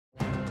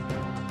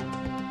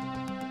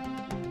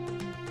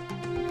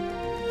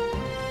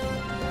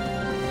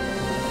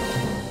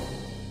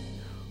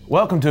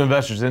Welcome to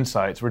Investors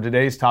Insights, where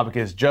today's topic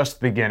is just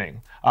the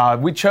beginning.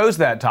 We chose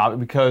that topic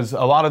because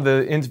a lot of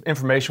the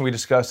information we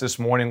discussed this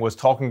morning was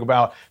talking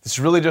about this is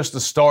really just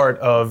the start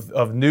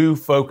of new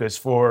focus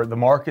for the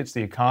markets,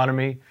 the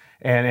economy,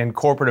 and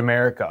corporate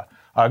America.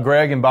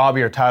 Greg and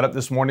Bobby are tied up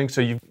this morning,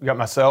 so you've got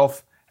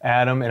myself,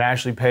 Adam, and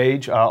Ashley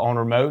Page on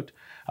remote.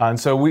 And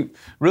so we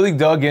really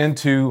dug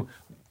into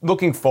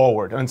looking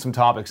forward on some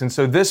topics. And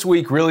so this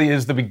week really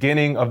is the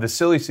beginning of the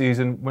silly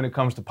season when it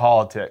comes to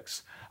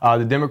politics.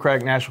 The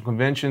Democratic National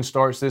Convention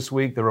starts this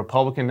week. The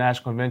Republican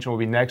National Convention will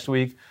be next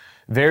week.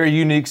 Very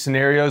unique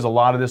scenarios. A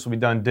lot of this will be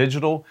done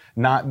digital,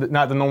 not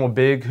the normal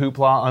big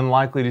hoopla.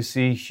 Unlikely to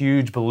see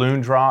huge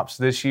balloon drops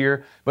this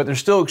year, but they're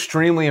still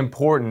extremely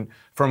important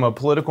from a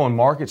political and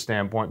market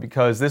standpoint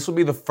because this will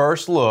be the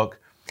first look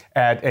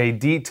at a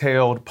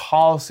detailed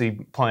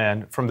policy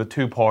plan from the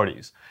two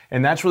parties.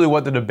 And that's really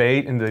what the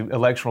debate and the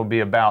election will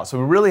be about. So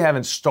we really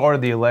haven't started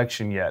the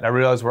election yet. I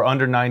realize we're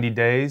under 90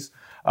 days.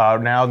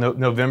 Now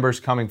November's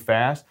coming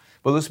fast,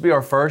 but this will be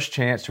our first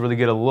chance to really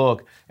get a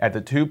look at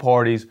the two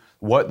parties,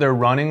 what they're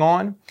running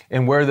on,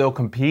 and where they'll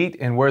compete,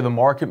 and where the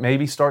market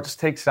maybe starts to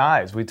take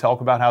sides. We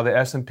talk about how the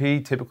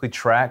S&P typically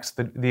tracks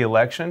the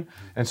election,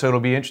 and so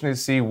it'll be interesting to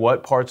see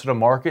what parts of the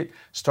market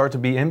start to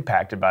be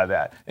impacted by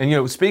that.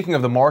 And speaking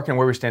of the market and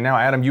where we stand now,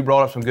 Adam, you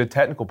brought up some good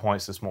technical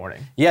points this morning.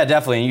 Yeah,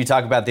 definitely. And you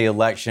talk about the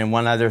election.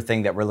 One other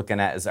thing that we're looking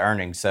at is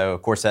earnings. So,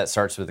 of course, that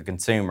starts with the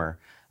consumer.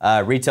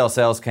 Retail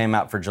sales came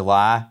out for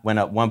July, went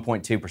up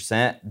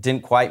 1.2%.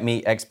 Didn't quite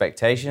meet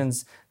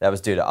expectations. That was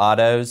due to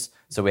autos,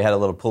 so we had a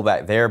little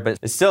pullback there. But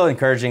it's still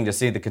encouraging to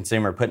see the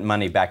consumer putting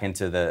money back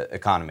into the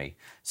economy.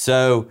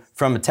 So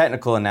from a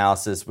technical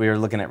analysis, we were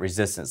looking at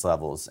resistance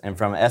levels. And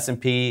from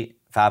S&P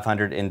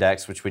 500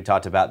 index, which we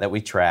talked about that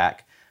we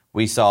track,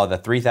 we saw the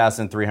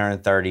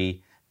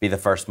 3,330 be the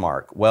first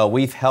mark. Well,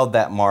 we've held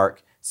that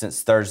mark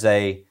since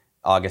Thursday,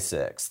 August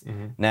 6th.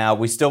 Mm-hmm. Now,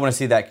 we still want to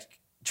see that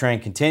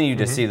trend continue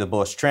to see the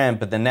bullish trend,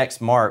 but the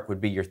next mark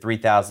would be your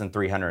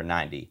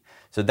 3,390.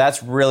 So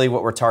that's really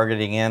what we're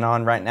targeting in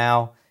on right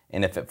now.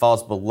 And if it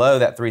falls below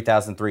that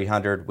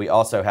 3,300, we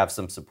also have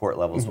some support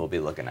levels we'll be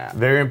looking at.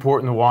 Very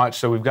important to watch.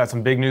 So we've got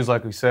some big news,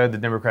 like we said, the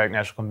Democratic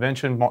National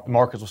Convention.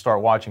 Markets will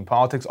start watching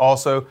politics.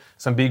 Also,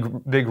 some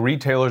big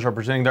retailers are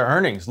presenting their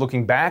earnings,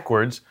 looking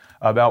backwards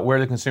about where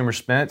the consumer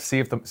spent, see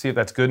if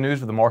that's good news,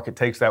 if the market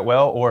takes that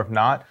well, or if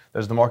not,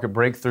 does the market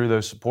break through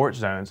those support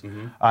zones?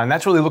 And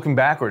that's really looking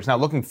backwards. Now,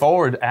 looking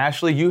forward,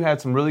 Ashley, you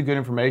had some really good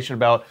information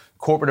about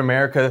corporate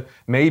America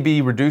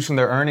maybe reducing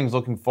their earnings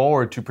looking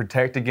forward to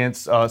protect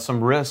against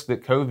some risk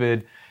that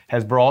COVID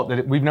has brought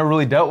that we've never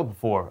really dealt with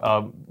before.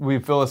 Will you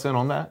fill us in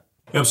on that?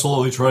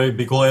 Absolutely, Trey.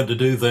 Be glad to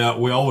do that.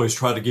 We always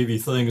try to give you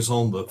things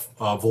on the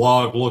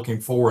vlog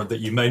looking forward that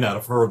you may not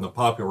have heard in the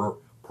popular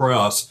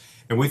press.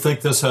 And we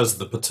think this has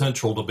the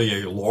potential to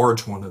be a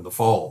large one in the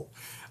fall.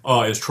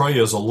 As Trey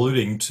is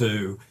alluding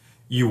to,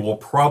 you will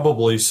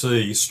probably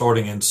see,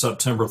 starting in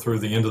September through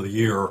the end of the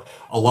year,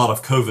 a lot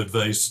of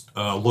COVID-based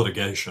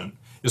litigation.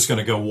 It's going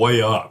to go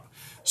way up.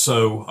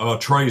 So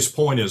Trey's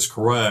point is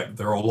correct.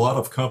 There are a lot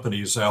of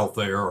companies out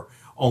there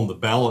on the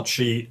balance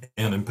sheet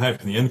and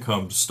impacting the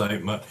income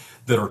statement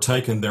that are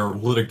taking their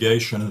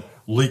litigation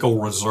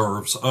legal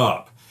reserves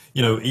up.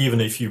 Even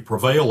if you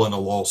prevail in a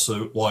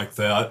lawsuit like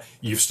that,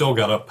 you've still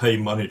got to pay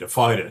money to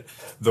fight it.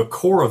 The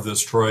core of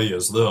this, Trey,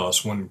 is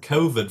this. When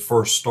COVID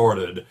first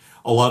started,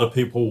 a lot of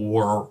people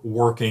were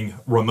working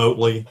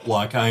remotely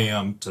like I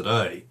am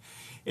today.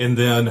 And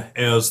then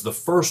as the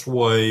first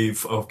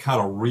wave of kind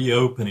of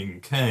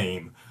reopening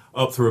came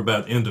up through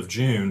about end of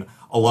June,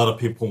 a lot of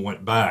people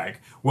went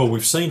back. Well,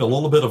 we've seen a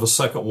little bit of a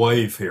second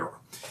wave here.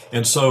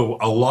 And so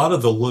a lot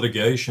of the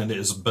litigation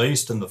is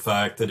based in the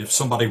fact that if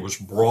somebody was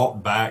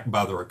brought back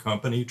by their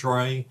company,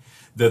 Trey,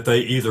 that they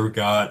either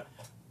got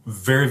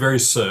very, very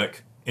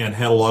sick and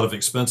had a lot of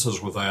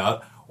expenses with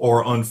that,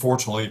 or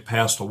unfortunately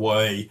passed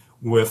away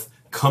with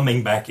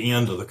coming back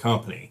into the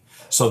company.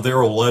 So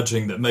they're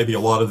alleging that maybe a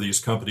lot of these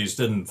companies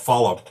didn't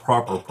follow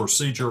proper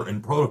procedure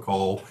and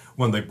protocol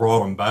when they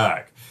brought them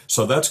back.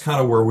 So that's kind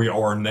of where we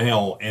are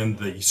now, and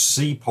the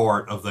C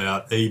part of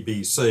that,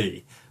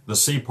 ABC. The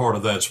C part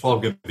of that is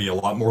probably going to be a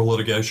lot more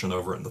litigation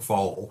over in the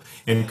fall.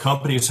 And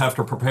companies have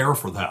to prepare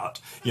for that.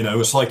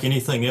 It's like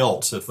anything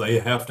else. If they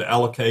have to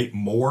allocate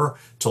more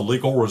to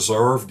legal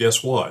reserve,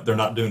 guess what? They're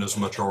not doing as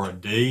much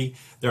R&D.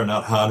 They're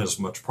not hiring as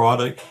much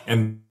product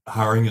and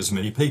hiring as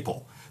many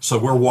people. So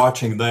we're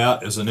watching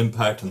that as an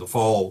impact in the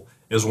fall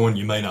as one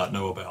you may not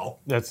know about.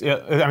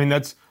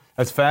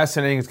 That's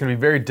fascinating. It's going to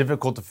be very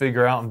difficult to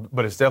figure out,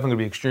 but it's definitely going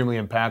to be extremely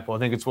impactful. I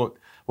think it's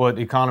what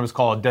economists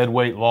call a dead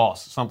weight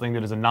loss, something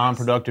that is a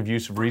non-productive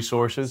use of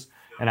resources.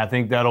 And I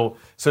think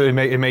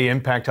it may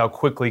impact how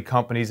quickly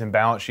companies and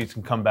balance sheets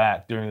can come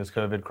back during this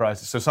COVID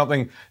crisis. So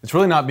something that's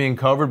really not being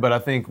covered, but I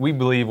think we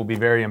believe will be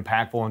very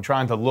impactful in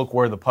trying to look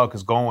where the puck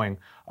is going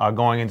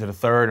into the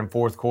third and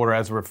fourth quarter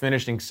as we're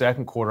finishing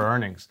second quarter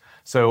earnings.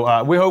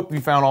 So we hope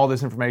you found all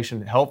this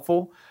information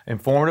helpful,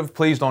 informative.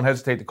 Please don't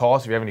hesitate to call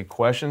us if you have any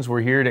questions.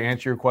 We're here to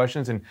answer your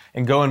questions and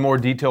go in more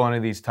detail on any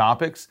of these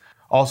topics.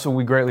 Also,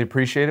 we greatly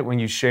appreciate it when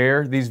you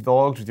share these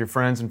vlogs with your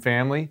friends and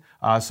family.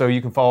 So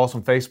you can follow us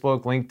on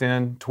Facebook,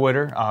 LinkedIn,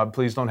 Twitter.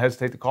 Please don't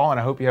hesitate to call, and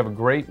I hope you have a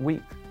great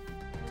week.